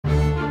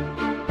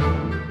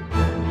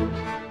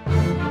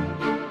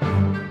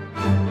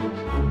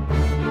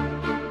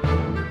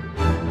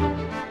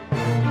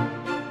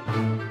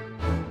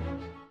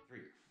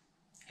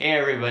Hey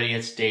everybody,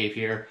 it's Dave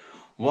here.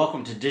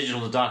 Welcome to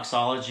Digital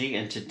Doxology,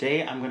 and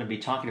today I'm going to be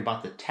talking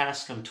about the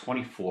Tascam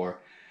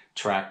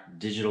 24-track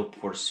Digital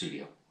Porta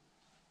Studio.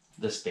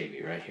 This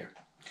baby right here.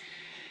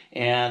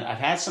 And I've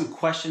had some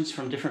questions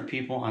from different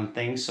people on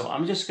things, so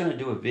I'm just going to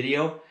do a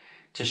video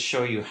to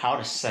show you how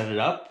to set it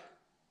up.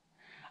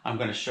 I'm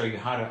going to show you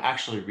how to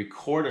actually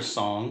record a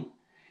song,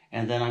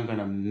 and then I'm going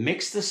to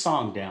mix the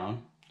song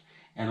down,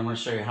 and I'm going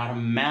to show you how to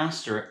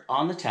master it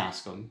on the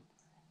Tascam,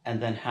 and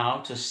then how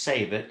to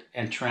save it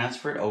and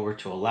transfer it over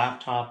to a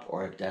laptop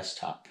or a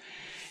desktop.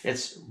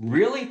 It's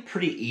really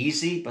pretty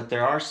easy, but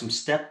there are some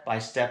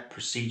step-by-step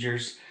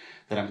procedures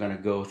that I'm going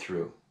to go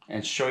through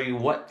and show you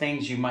what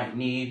things you might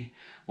need,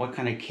 what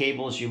kind of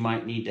cables you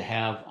might need to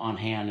have on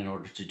hand in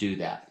order to do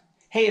that.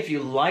 Hey, if you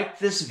like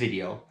this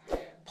video,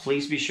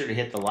 please be sure to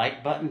hit the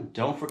like button.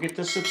 Don't forget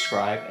to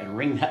subscribe and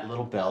ring that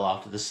little bell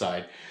off to the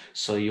side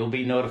so you'll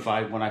be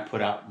notified when I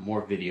put out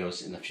more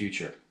videos in the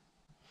future.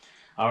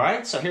 All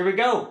right, so here we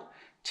go.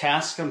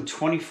 Tascam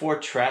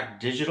 24-track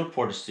Digital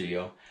Porta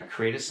Studio.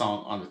 Create a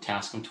song on the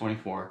Tascam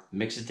 24,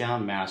 mix it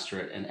down, master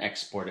it, and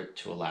export it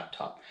to a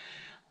laptop.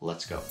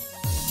 Let's go.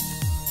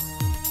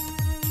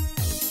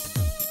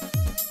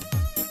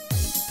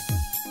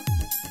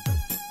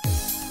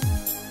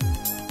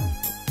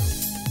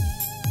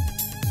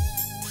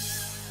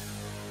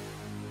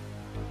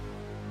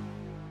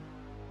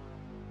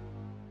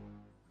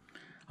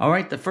 All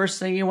right, the first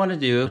thing you want to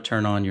do,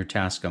 turn on your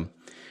Tascam.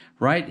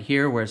 Right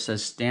here where it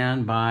says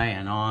stand by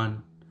and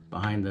on,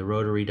 behind the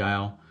rotary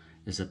dial,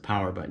 is a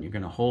power button. You're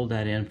going to hold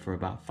that in for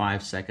about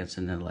 5 seconds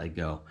and then let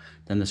go.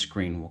 Then the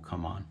screen will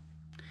come on.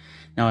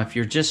 Now if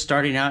you're just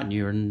starting out and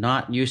you're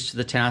not used to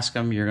the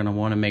Tascam, you're going to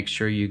want to make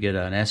sure you get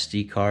an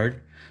SD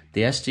card.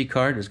 The SD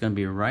card is going to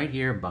be right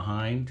here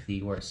behind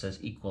where it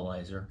says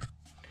equalizer.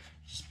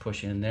 Just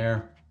push in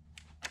there,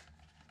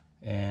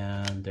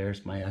 and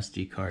there's my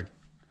SD card.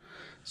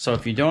 So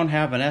if you don't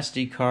have an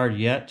SD card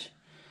yet,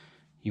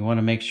 you want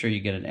to make sure you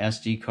get an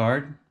SD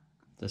card.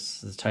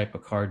 This is the type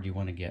of card you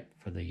want to get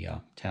for the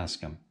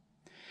Tascam.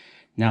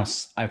 Now,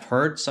 I've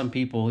heard some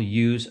people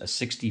use a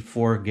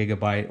 64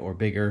 gigabyte or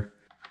bigger.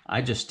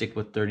 I just stick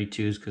with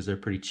 32s because they're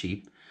pretty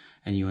cheap.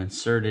 And you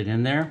insert it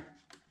in there,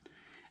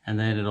 and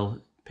then it'll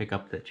pick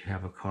up that you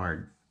have a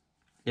card.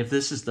 If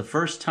this is the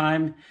first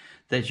time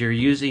that you're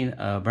using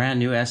a brand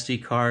new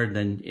SD card,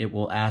 then it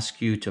will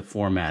ask you to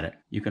format it.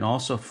 You can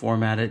also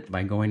format it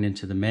by going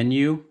into the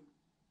menu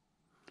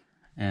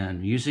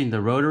and using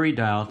the rotary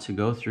dial to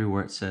go through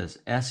where it says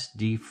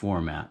SD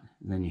format.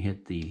 And then you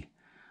hit the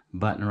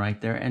button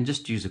right there and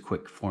just use a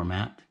quick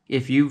format.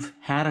 If you've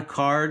had a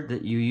card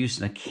that you use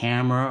in a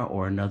camera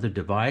or another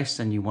device,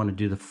 then you want to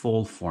do the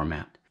full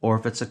format. Or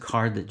if it's a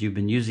card that you've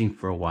been using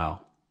for a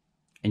while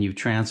and you've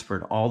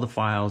transferred all the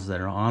files that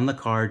are on the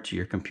card to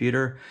your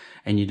computer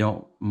and you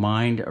don't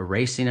mind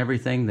erasing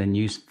everything, then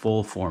use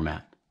full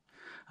format.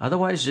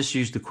 Otherwise, just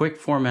use the quick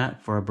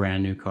format for a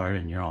brand new card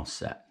and you're all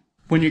set.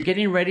 When you're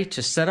getting ready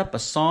to set up a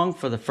song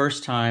for the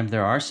first time,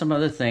 there are some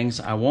other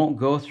things. I won't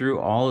go through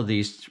all of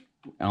these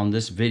on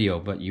this video,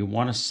 but you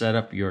want to set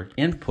up your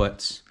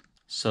inputs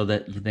so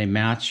that they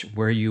match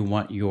where you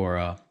want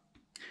your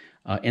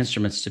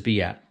instruments to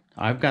be at.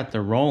 I've got the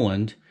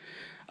Roland.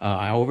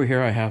 Over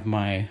here I have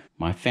my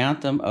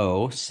Phantom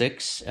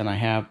 06, and I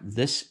have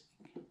this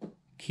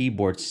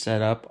keyboard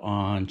set up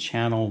on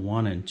channel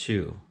 1 and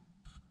 2.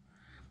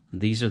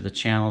 These are the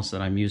channels that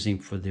I'm using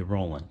for the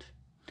Roland.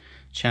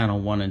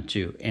 Channel 1 and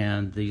 2,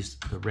 and the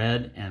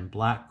red and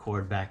black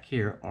cord back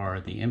here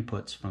are the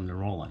inputs from the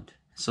Roland.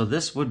 So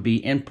this would be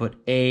input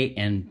A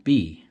and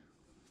B.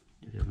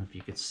 I don't know if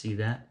you could see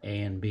that, A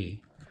and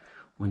B.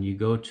 When you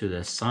go to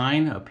the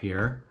sign up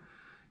here,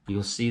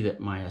 you'll see that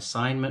my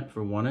assignment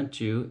for 1 and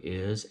 2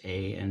 is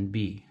A and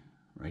B,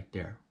 right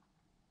there.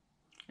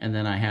 And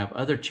then I have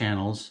other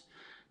channels,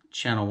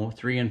 channel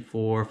 3 and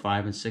 4,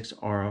 5 and 6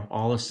 are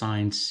all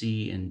assigned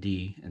C and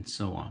D, and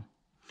so on.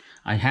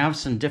 I have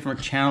some different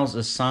channels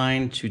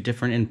assigned to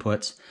different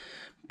inputs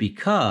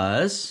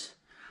because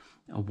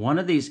one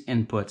of these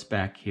inputs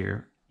back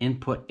here,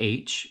 input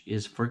H,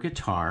 is for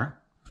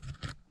guitar.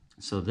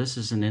 So this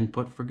is an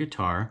input for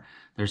guitar.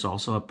 There's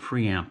also a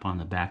preamp on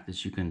the back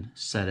that you can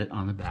set it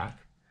on the back.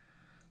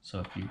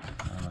 So if you,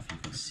 I don't know if you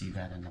can see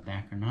that in the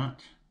back or not.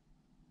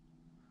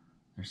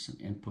 There's some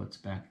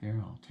inputs back there.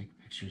 I'll take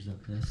pictures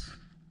of this.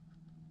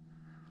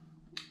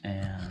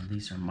 And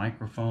these are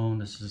microphone.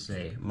 This is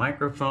a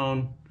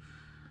microphone.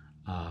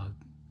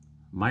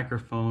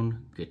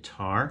 Microphone,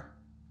 guitar.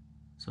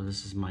 So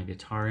this is my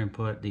guitar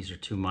input. These are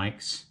 2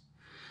 mics.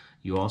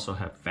 You also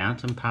have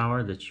phantom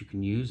power that you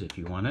can use if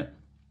you want it.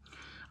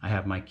 I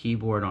have my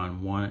keyboard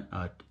on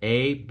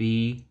A,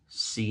 B,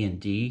 C, and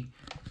D.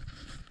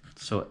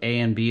 So A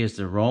and B is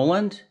the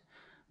Roland,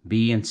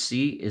 B and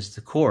C is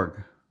the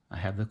Korg. I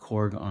have the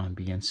Korg on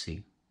B and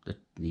C,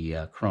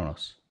 the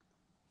Kronos.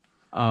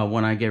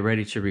 When I get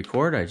ready to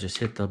record, I just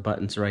hit the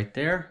buttons right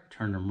there,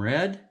 turn them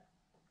red.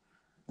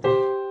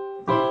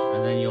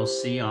 And then you'll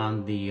see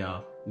on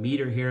the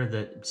meter here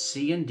that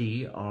C and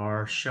D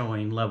are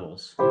showing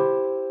levels.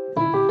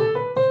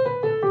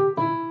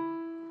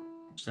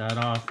 that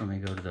off. Let me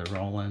go to the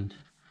Roland.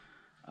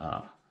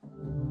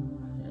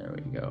 There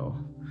we go.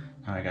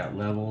 Now I got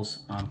levels.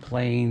 I'm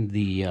playing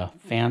the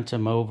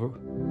Phantom over.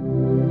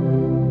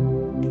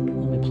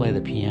 Let me play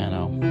the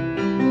piano.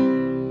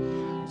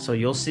 So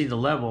you'll see the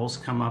levels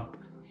come up.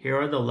 Here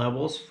are the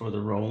levels for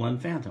the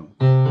Roland Phantom.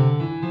 All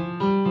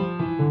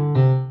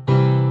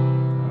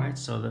right,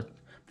 so the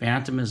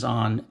Phantom is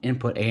on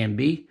input A and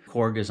B.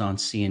 Korg is on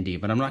C and D,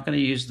 but I'm not going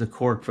to use the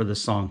Korg for the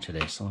song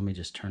today, so let me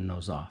just turn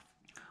those off.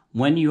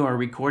 When you are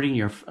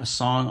recording a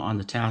song on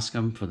the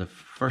Tascam for the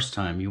first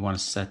time, you want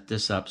to set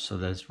this up so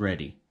that it's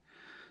ready.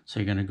 So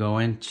you're going to go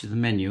into the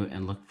menu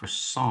and look for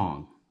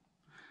Song,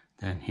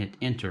 then hit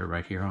Enter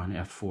right here on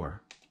F4.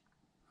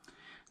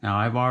 Now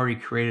I've already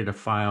created a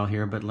file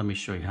here, but let me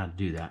show you how to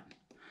do that.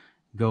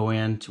 Go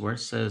in to where it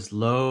says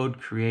Load,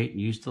 Create,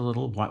 use the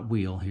little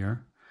wheel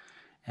here.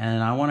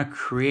 And I want to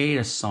create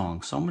a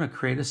song. So I'm going to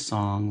create a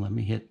song. Let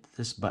me hit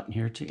this button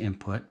here to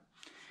input.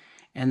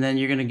 And then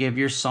you're going to give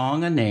your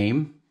song a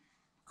name.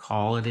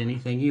 Call it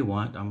anything you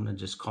want. I'm going to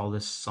just call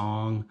this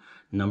song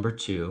number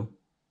 2.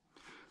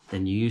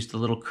 Then you use the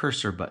little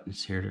cursor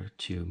buttons here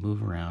to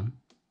move around.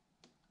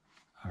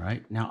 All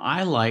right. Now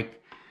I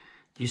like,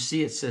 you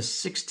see it says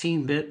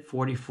 16-bit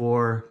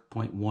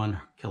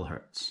 44.1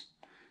 kilohertz.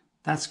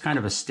 That's kind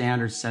of a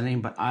standard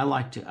setting, but I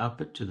like to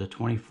up it to the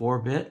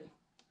 24-bit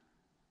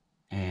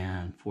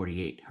and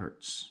 48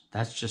 hertz.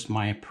 That's just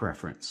my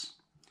preference.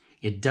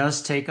 It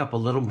does take up a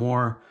little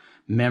more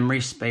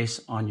memory space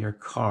on your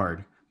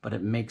card, but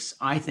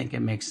I think it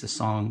makes the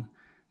song,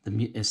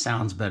 it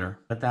sounds better.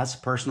 But that's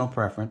personal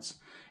preference,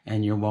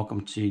 and you're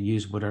welcome to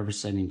use whatever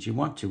settings you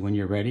want to. When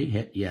you're ready,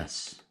 hit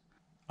yes.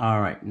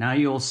 All right, now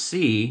you'll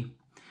see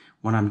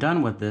when I'm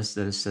done with this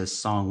that it says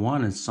Song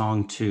 1 and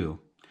Song 2.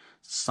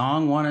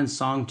 Song 1 and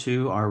Song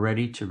 2 are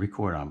ready to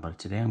record on, but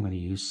today I'm going to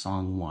use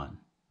Song 1.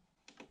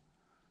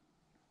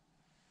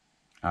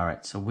 All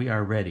right, so we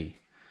are ready.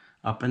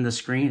 Up in the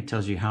screen, it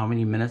tells you how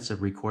many minutes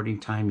of recording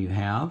time you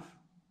have.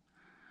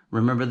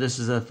 Remember, this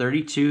is a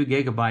 32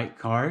 gigabyte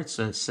card,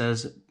 so it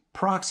says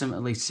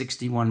approximately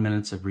 61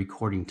 minutes of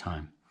recording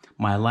time.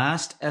 My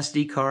last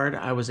SD card,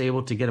 I was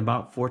able to get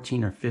about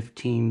 14 or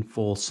 15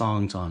 full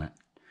songs on it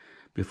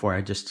before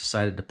I just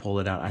decided to pull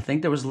it out. I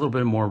think there was a little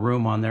bit more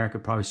room on there. I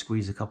could probably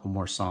squeeze a couple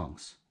more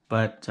songs.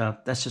 But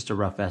that's just a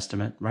rough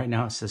estimate. Right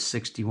now, it says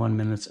 61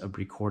 minutes of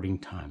recording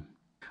time.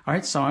 All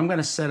right, so I'm going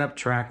to set up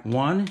track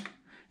 1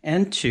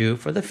 and 2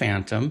 for the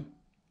Phantom.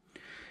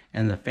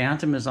 And the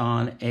Phantom is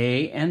on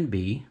A and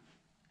B.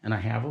 And I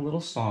have a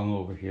little song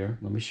over here.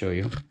 Let me show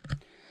you.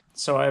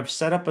 So I've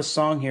set up a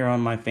song here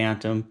on my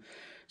Phantom.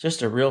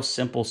 Just a real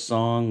simple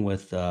song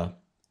with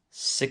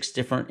 6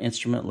 different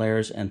instrument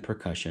layers and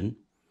percussion.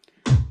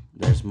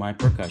 There's my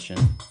percussion.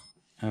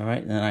 All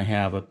right, and then I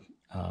have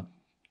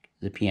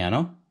the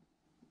piano.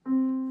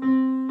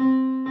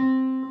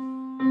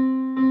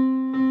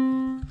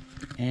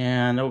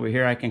 And over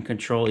here I can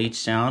control each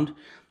sound.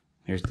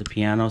 Here's the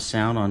piano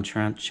sound on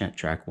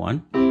track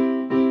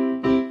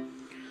 1.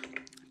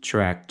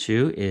 Track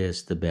 2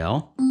 is the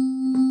bell.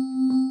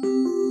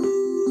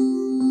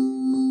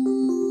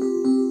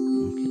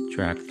 Okay,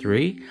 track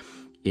 3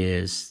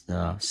 is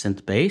the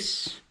synth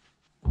bass.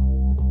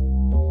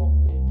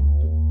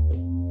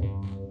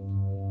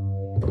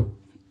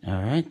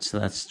 All right, so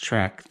that's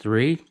track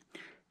 3.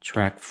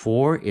 Track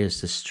 4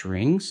 is the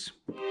strings.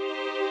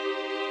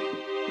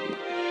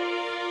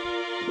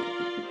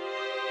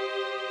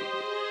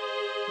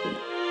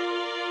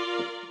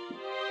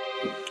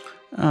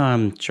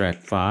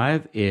 Track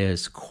 5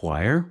 is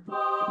choir.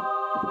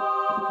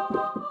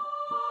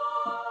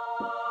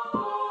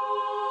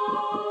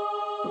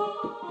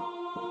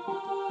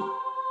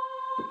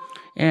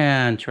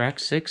 And track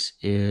 6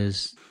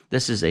 is,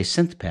 this is a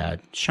synth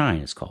pad,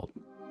 Shine it's called.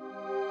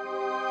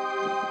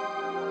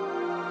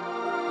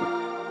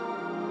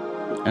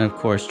 And of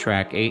course,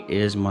 track 8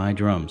 is my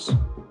drums.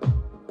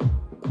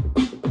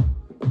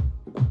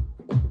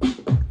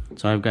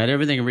 So I've got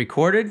everything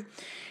recorded.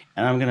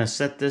 And I'm going to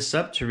set this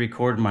up to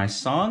record my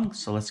song.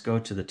 So let's go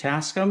to the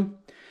Tascam.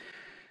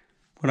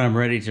 When I'm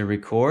ready to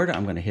record,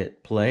 I'm going to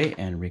hit play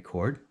and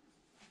record.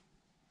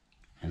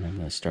 And I'm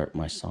going to start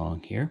my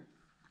song here.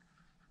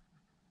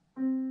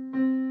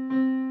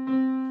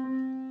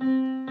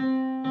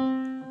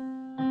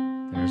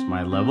 There's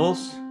my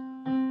levels.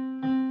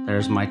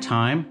 There's my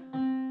time.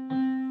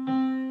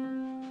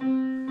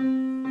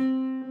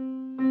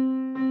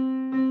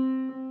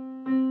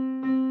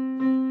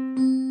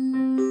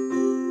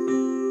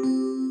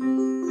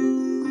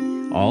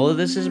 All of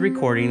this is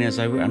recording as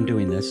I'm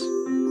doing this.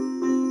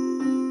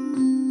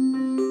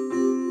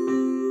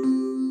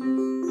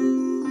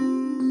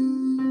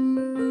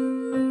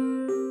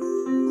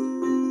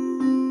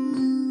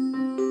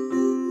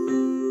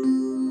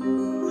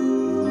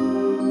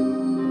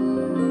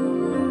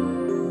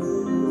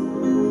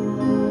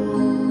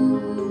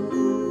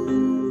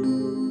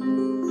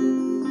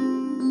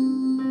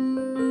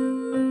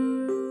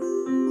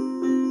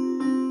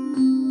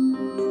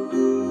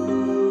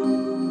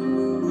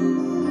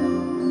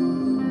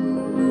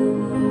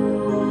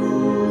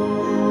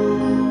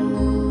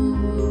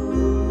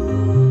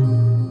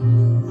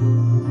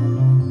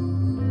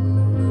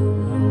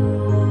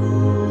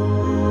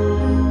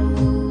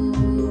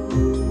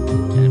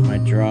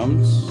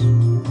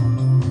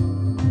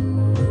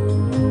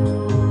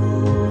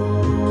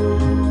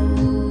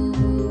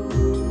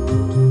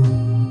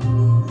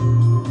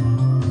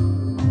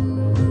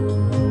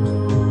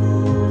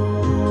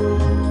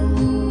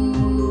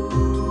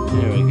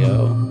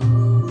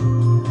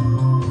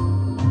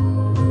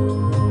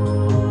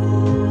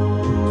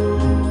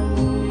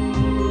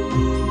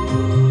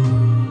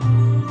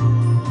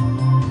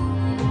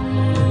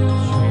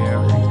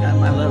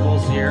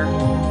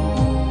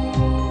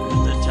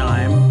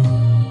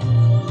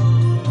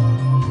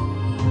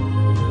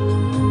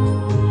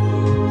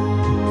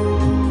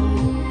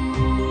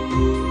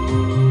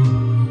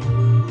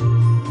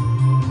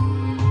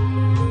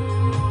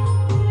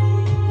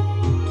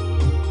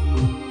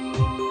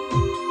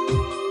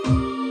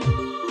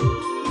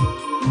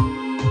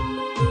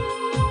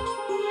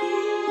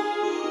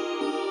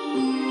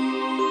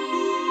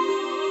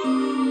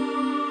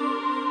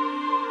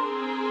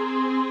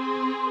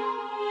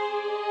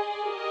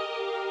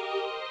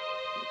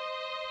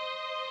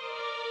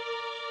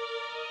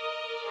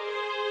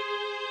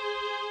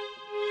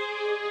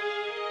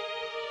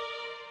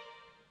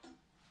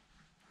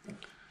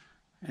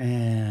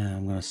 And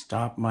I'm going to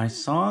stop my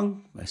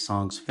song. My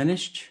song's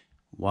finished.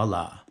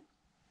 Voila.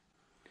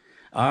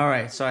 All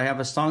right, so I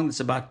have a song that's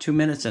about 2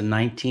 minutes and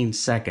 19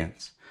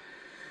 seconds.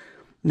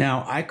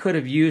 Now, I could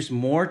have used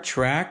more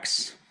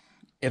tracks.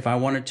 If I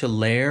wanted to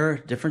layer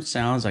different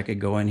sounds, I could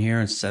go in here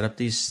and set up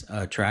these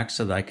tracks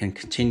so that I can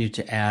continue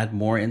to add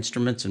more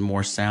instruments and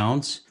more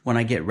sounds. When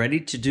I get ready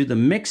to do the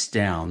mix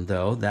down,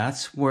 though,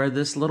 that's where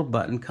this little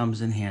button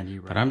comes in handy.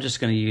 But I'm just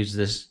going to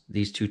use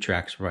these two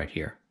tracks right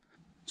here.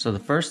 So the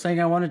first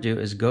thing I want to do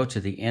is go to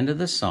the end of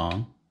the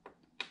song,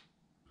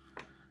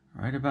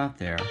 right about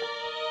there.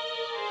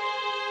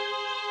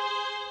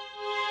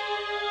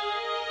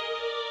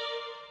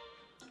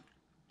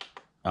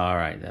 All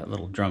right, that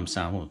little drum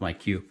sound was my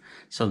cue.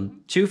 So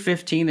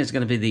 2:15 is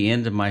going to be the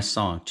end of my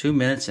song, 2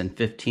 minutes and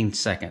 15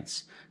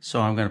 seconds.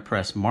 So I'm going to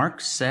press mark,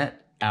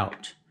 set,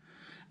 out.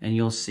 And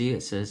you'll see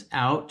it says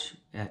out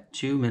at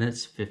 2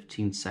 minutes,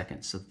 15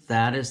 seconds. So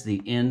that is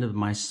the end of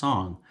my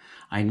song.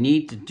 I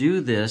need to do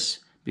this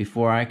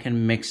before I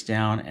can mix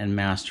down and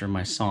master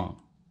my song.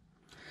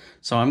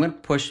 So I'm going to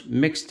push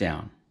mix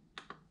down.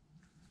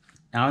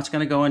 Now it's going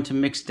to go into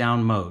mix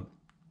down mode.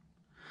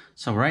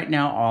 So right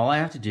now all I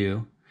have to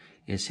do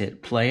is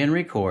hit play and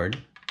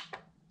record,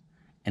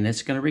 and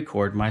it's going to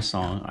record my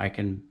song. I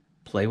can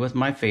play with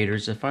my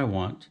faders if I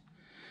want.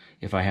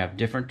 If I have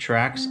different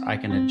tracks, I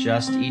can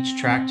adjust each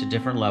track to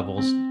different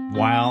levels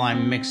while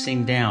I'm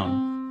mixing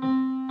down.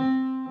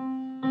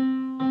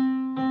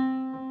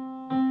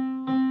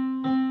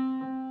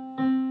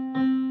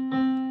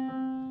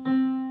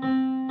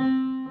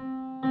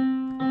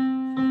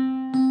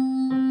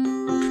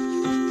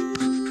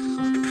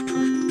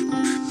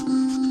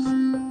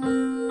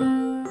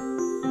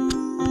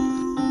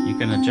 You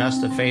can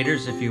adjust the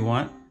faders if you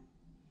want.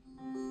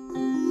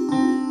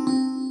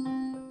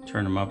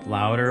 Turn them up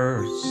louder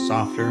or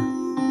softer.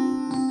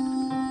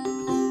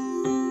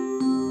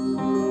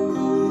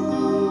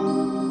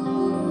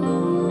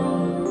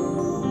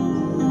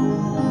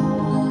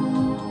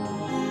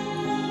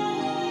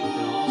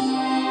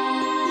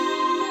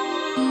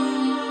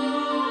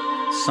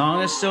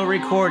 Song is still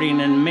recording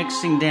and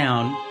mixing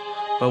down,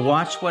 but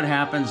watch what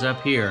happens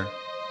up here.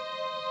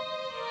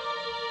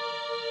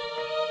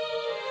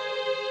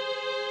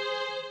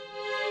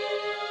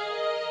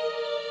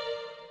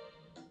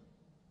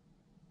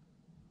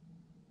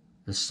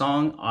 The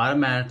song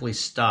automatically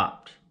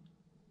stopped.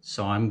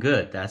 So I'm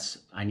good.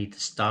 I need to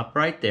stop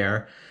right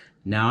there.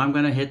 Now I'm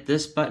going to hit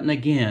this button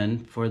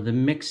again for the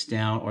mix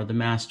down or the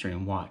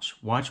mastering. Watch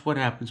what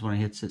happens when I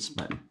hit this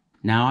button.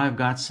 Now I've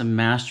got some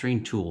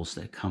mastering tools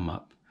that come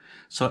up.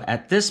 So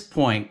at this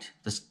point,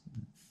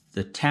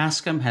 the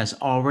Tascam has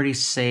already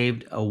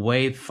saved a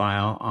WAV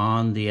file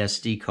on the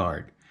SD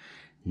card.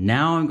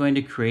 Now I'm going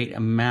to create a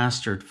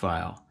mastered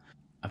file.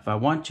 If I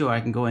want to, I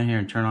can go in here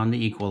and turn on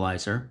the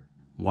equalizer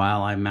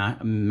while I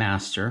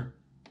master,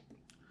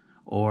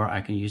 or I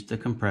can use the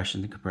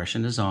compression. The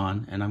compression is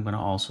on, and I'm going to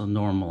also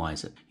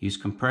normalize it. Use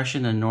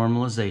compression and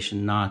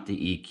normalization, not the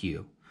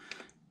EQ.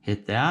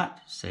 Hit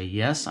that, say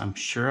yes, I'm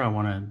sure I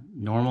want to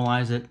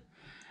normalize it,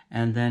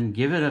 and then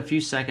give it a few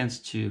seconds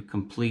to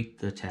complete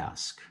the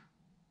task.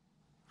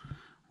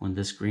 When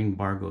this green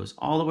bar goes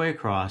all the way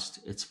across,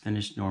 it's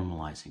finished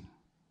normalizing.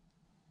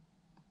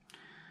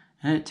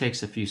 And it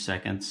takes a few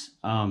seconds.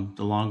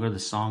 The longer the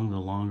song, the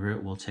longer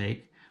it will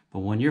take. But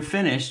when you're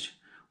finished,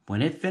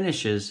 when it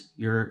finishes,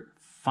 your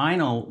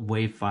final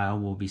WAV file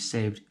will be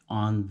saved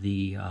on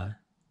the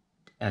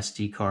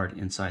SD card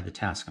inside the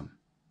Tascam.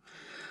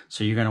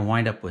 So you're going to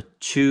wind up with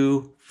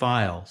 2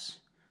 files.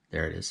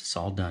 There it is. It's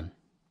all done.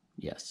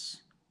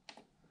 Yes.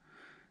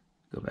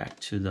 Go back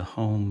to the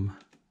home.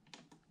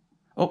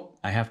 Oh,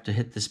 I have to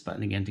hit this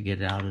button again to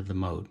get it out of the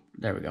mode.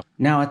 There we go.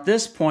 Now at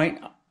this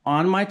point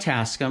on my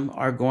Tascam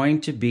are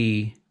going to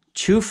be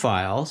 2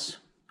 files.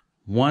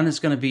 One is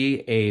going to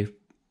be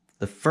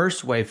the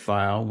first WAV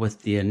file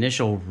with the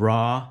initial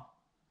raw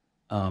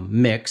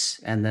mix,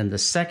 and then the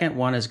second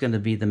one is going to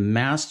be the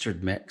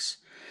mastered mix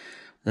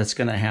that's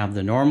going to have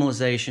the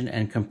normalization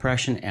and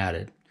compression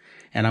added.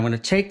 And I'm going to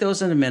take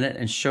those in a minute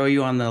and show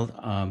you on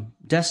the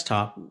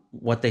desktop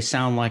what they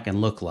sound like and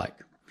look like.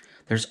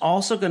 There's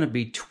also going to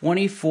be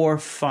 24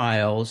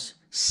 files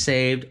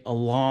saved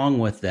along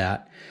with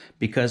that,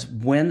 because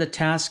when the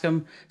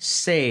Tascam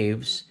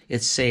saves,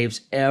 it saves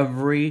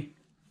every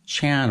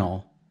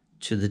channel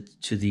to the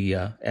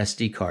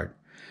SD card.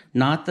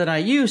 Not that I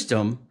used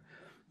them,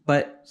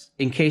 but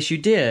in case you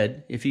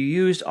did, if you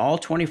used all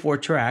 24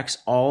 tracks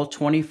are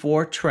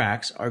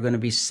going to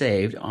be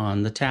saved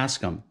on the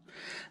Tascam.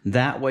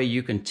 That way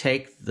you can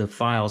take the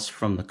files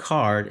from the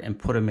card and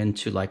put them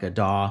into like a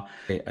DAW,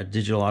 a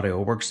digital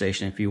audio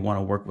workstation, if you want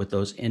to work with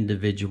those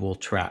individual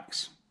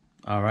tracks.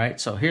 All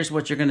right, so here's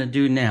what you're going to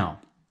do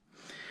now.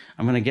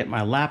 I'm going to get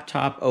my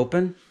laptop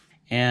open,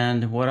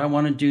 and what I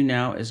want to do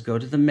now is go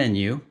to the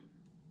menu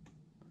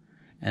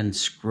and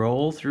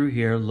scroll through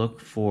here, look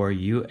for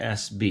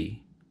USB.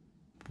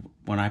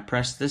 When I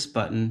press this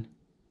button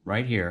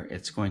right here,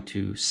 it's going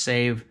to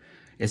save,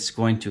 it's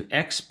going to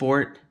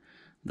export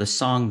the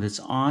song that's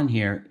on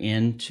here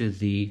into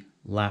the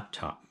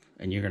laptop,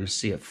 and you're going to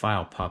see a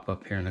file pop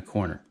up here in the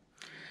corner.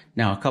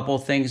 Now, a couple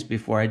of things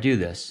before I do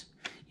this.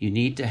 You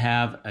need to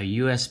have a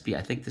USB,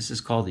 I think this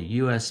is called a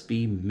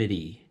USB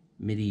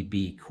MIDI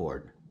B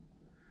cord.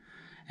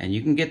 And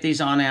you can get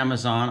these on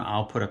Amazon.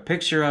 I'll put a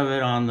picture of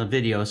it on the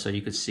video so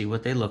you can see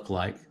what they look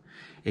like.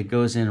 It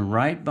goes in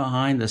right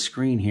behind the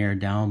screen here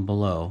down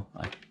below,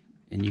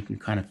 and you can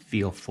kind of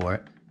feel for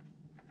it.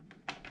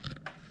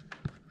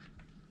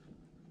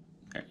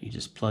 There, you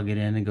just plug it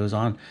in and it goes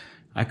on.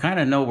 I kind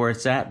of know where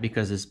it's at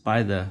because it's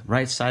by the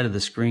right side of the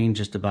screen,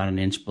 just about an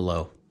inch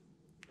below.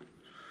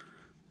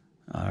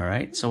 All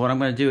right, so what I'm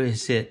going to do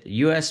is hit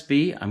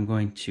USB. I'm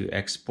going to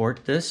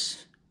export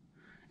this,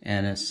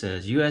 and it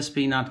says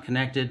USB not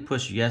connected,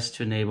 push yes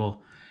to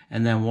enable,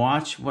 and then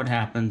watch what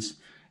happens.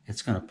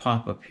 It's going to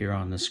pop up here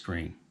on the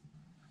screen.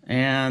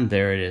 And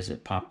there it is,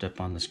 it popped up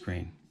on the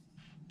screen.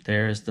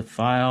 There's the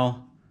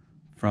file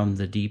from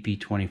the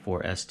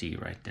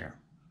DP-24sd right there.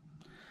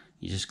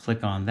 You just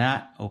click on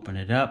that, open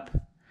it up,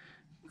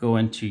 go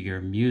into your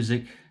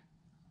music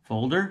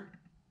folder.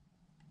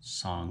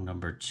 Song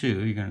number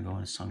 2, you're going to go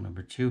into song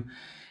number 2,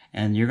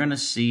 and you're going to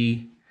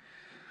see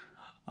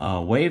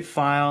a wave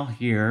file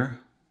here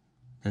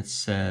that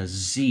says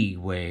Z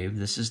wave.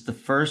 This is the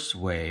first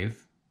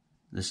wave,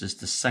 this is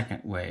the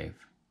second wave,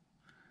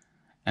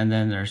 and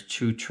then there's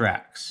 2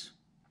 tracks.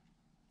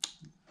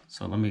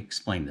 So let me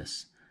explain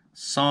this.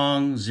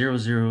 Song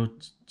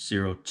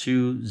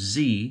 0002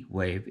 Z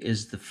wave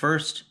is the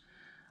first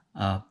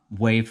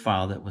wave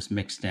file that was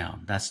mixed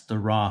down. That's the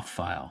raw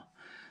file.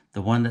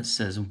 The one that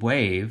says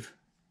wave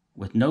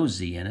with no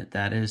Z in it,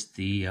 that's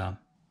the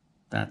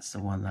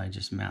one that I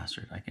just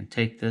mastered. I can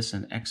take this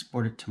and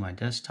export it to my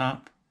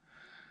desktop,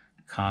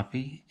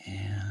 copy,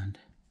 and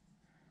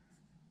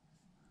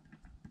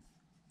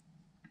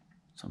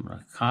so I'm going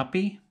to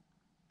copy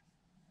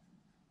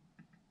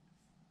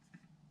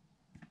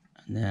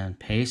and then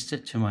paste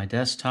it to my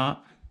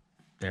desktop.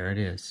 There it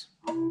is.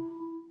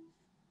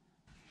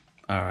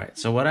 All right,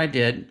 so what I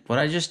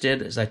just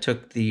did is I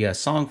took the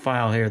song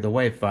file here, the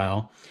wave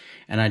file,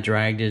 and I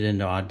dragged it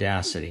into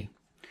Audacity.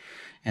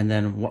 And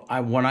then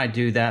what I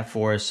do that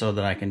for is so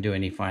that I can do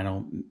any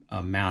final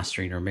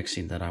mastering or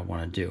mixing that I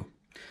want to do.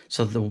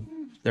 So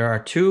there are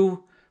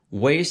 2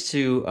 ways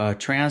to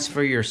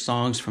transfer your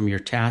songs from your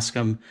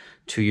Tascam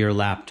to your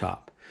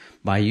laptop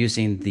by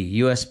using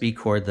the USB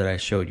cord that I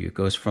showed you. It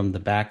goes from the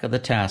back of the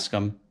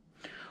Tascam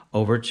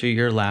over to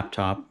your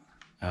laptop,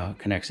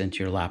 connects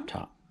into your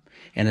laptop.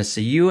 And it's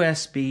a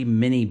USB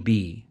Mini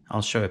B.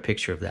 I'll show a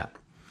picture of that.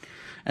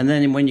 And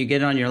then when you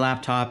get it on your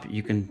laptop,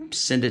 you can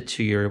send it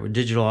to your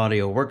digital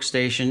audio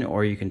workstation,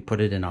 or you can put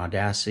it in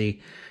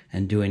Audacity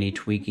and do any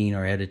tweaking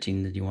or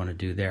editing that you want to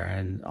do there.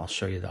 And I'll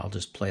show you that. I'll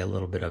just play a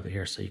little bit of it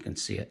here so you can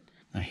see it.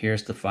 Now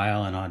here's the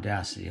file in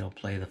Audacity. It'll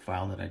play the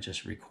file that I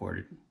just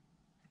recorded.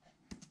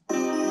 All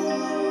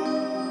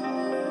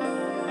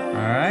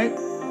right,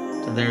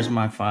 so there's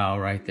my file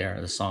right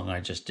there, the song I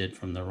just did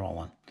from the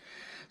Roland.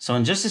 So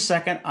in just a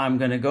second, I'm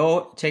going to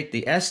go take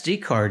the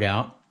SD card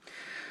out.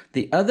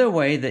 The other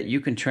way that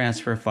you can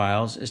transfer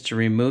files is to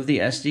remove the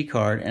SD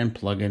card and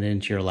plug it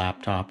into your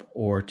laptop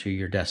or to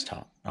your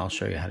desktop. I'll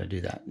show you how to do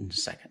that in a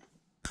second.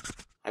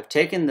 I've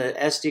taken the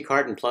SD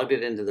card and plugged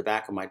it into the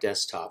back of my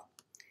desktop.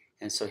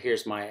 And so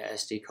here's my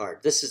SD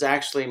card. This is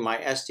actually my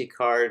SD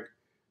card,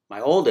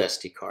 my old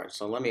SD card.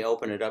 So let me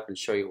open it up and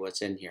show you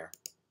what's in here.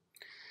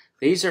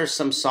 These are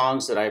some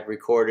songs that I've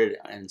recorded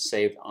and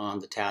saved on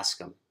the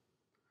Tascam.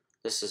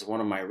 This is one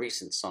of my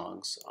recent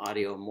songs,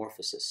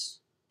 Audiomorphosis.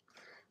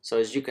 So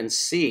as you can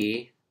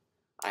see,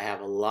 I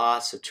have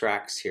lots of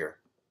tracks here.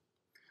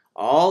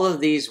 All of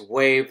these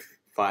wave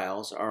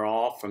files are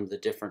all from the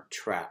different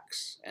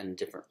tracks and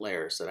different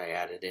layers that I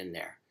added in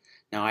there.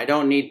 Now I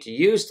don't need to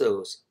use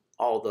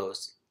all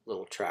those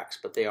little tracks,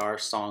 but they are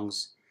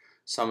songs.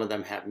 Some of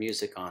them have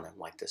music on them,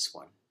 like this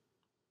one.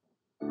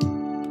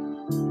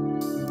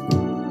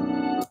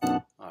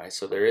 All right,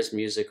 so there is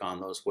music on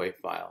those wave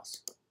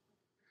files.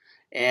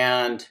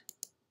 And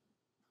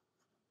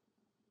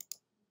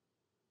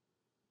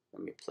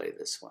let me play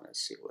this one and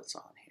see what's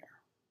on here.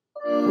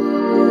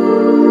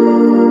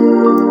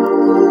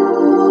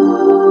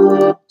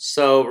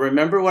 So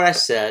remember what I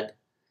said,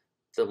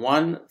 the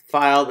one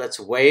file that's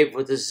wave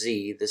with a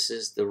Z, this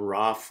is the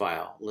raw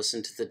file.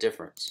 Listen to the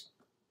difference.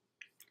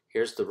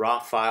 Here's the raw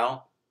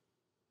file.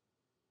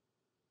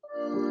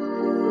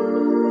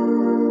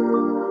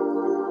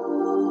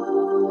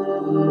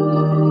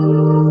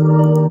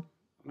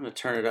 I'm going to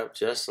turn it up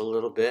just a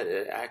little bit.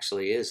 It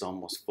actually is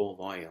almost full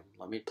volume.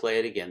 Let me play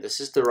it again. This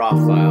is the raw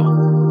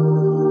file.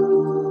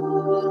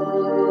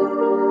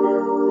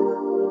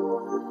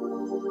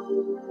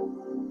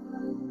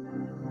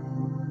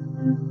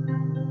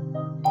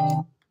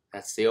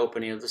 That's the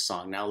opening of the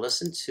song. Now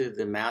listen to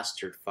the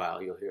mastered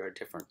file. You'll hear a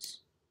difference.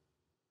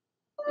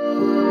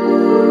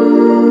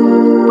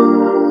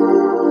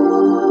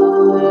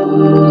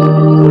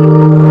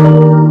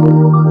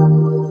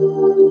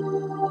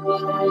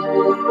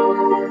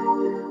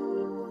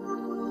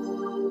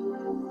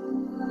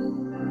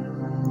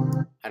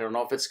 I don't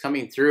know if it's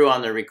coming through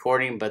on the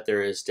recording, but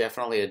there is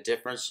definitely a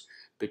difference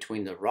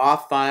between the raw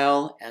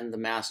file and the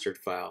mastered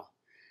file.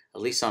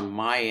 At least on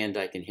my end,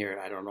 I can hear it.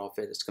 I don't know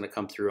if it's going to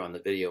come through on the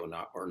video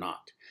or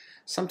not.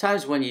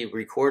 Sometimes when you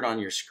record on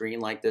your screen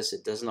like this,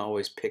 it doesn't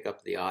always pick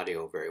up the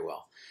audio very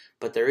well.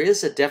 But there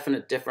is a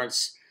definite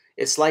difference.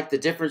 It's like the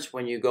difference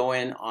when you go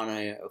in on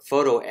a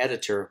photo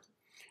editor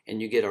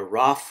and you get a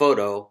raw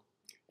photo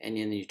and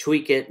then you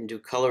tweak it and do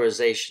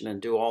colorization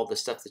and do all the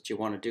stuff that you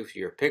want to do for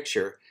your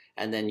picture,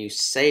 and then you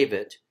save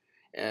it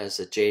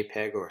as a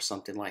JPEG or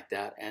something like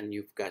that, and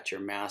you've got your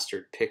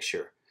mastered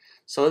picture.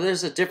 So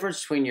there's a difference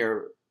between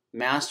your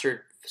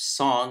mastered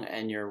song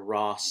and your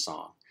raw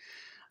song.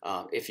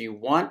 If you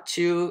want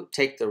to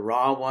take the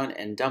raw one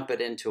and dump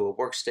it into a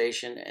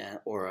workstation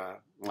or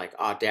like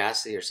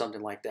Audacity or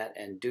something like that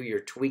and do your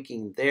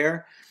tweaking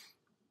there,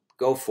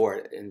 go for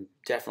it, and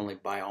definitely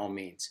by all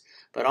means.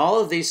 But all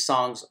of these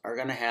songs are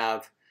going to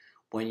have,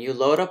 when you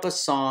load up a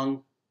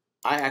song,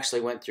 I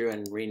actually went through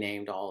and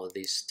renamed all of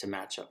these to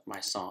match up my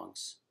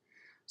songs.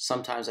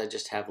 Sometimes I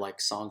just have like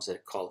songs that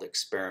are called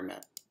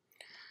experiment.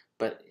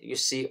 But you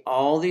see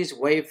all these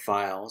WAV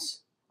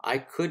files, I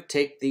could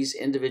take these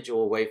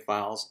individual WAV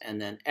files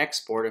and then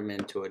export them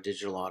into a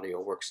digital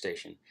audio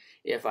workstation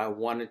if I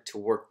wanted to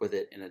work with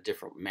it in a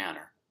different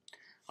manner.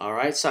 All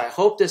right, so I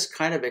hope this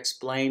kind of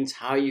explains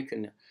how you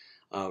can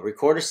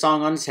record a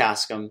song on the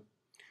Tascam,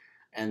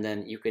 and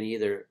then you can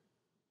either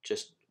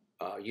just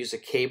use a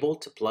cable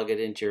to plug it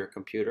into your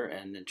computer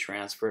and then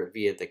transfer it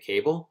via the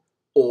cable,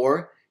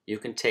 or you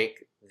can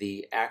take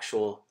the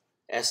actual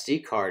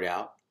SD card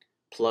out,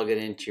 plug it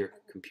into your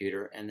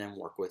computer, and then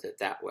work with it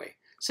that way.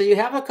 So you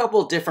have a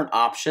couple different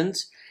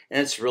options,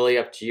 and it's really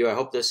up to you. I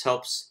hope this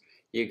helps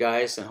you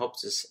guys and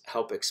hope this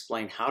help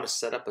explain how to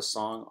set up a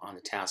song on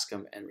the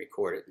Tascam and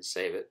record it and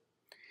save it.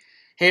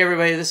 Hey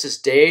everybody, this is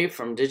Dave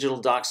from Digital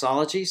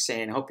Doxology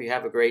saying hope you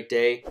have a great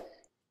day.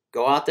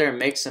 Go out there and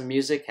make some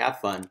music,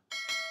 have fun.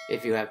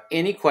 If you have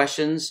any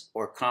questions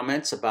or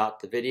comments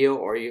about the video,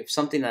 or you have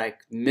something that I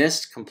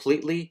missed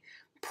completely,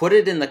 put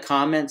it in the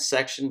comments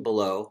section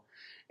below.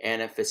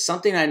 And if it's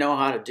something I know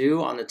how to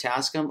do on the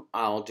Tascam,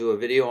 I'll do a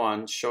video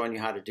on showing you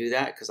how to do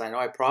that, because I know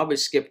I probably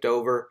skipped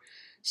over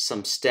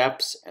some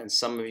steps and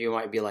some of you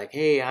might be like,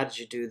 hey, how did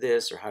you do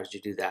this or how did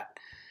you do that?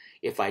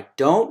 If I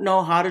don't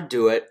know how to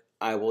do it,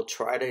 I will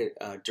try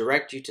to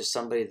direct you to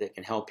somebody that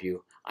can help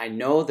you. I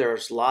know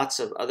there's lots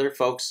of other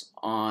folks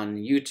on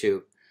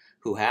YouTube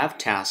who have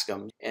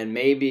Tascam, and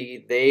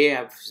maybe they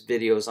have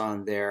videos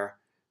on there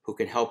who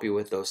can help you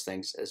with those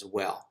things as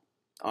well.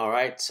 All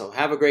right, so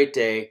have a great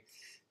day.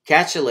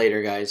 Catch you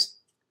later, guys.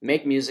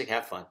 Make music,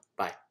 have fun.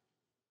 Bye.